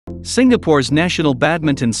Singapore's national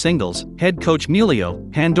badminton singles head coach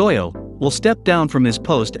Mulyo Handoyo will step down from his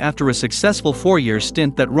post after a successful 4-year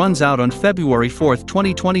stint that runs out on February 4,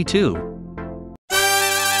 2022.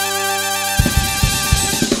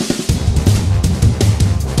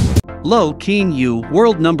 Kean,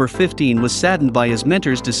 world number 15, was saddened by his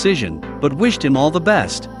mentor's decision, but wished him all the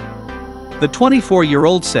best. The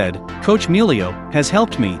 24-year-old said, "Coach Mulyo has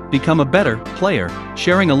helped me become a better player,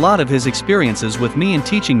 sharing a lot of his experiences with me and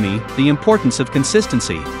teaching me the importance of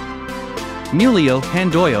consistency." Mulyo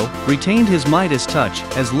Handoyo retained his Midas touch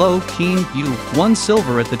as Kean won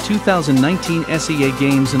silver at the 2019 SEA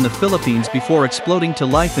Games in the Philippines before exploding to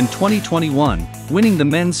life in 2021, winning the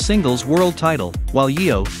men's singles world title, while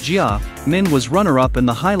Jia Min was runner-up in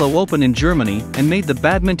the Hilo Open in Germany and made the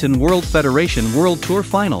Badminton World Federation World Tour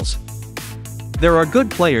finals. There are good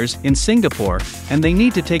players in Singapore, and they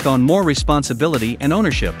need to take on more responsibility and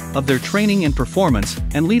ownership of their training and performance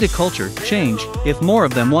and lead a culture change if more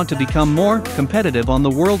of them want to become more competitive on the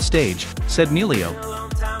world stage, said Mulyo.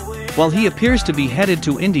 While he appears to be headed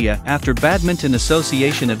to India after Badminton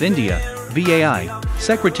Association of India (BAI),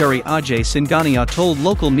 Secretary Ajay Singhania told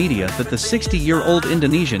local media that the 60-year-old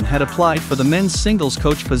Indonesian had applied for the men's singles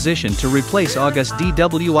coach position to replace Agus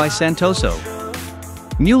Dwi Santoso.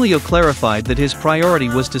 Mulyo clarified that his priority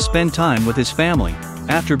was to spend time with his family,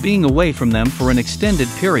 after being away from them for an extended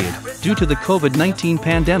period, due to the COVID-19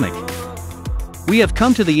 pandemic. We have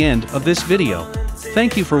come to the end of this video.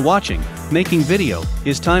 Thank you for watching. Making video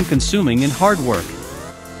is time-consuming and hard work.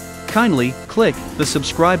 Kindly click the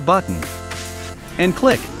subscribe button and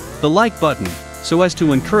click the like button so as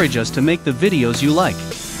to encourage us to make the videos you like.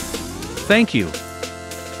 Thank you,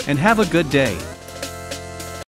 and have a good day.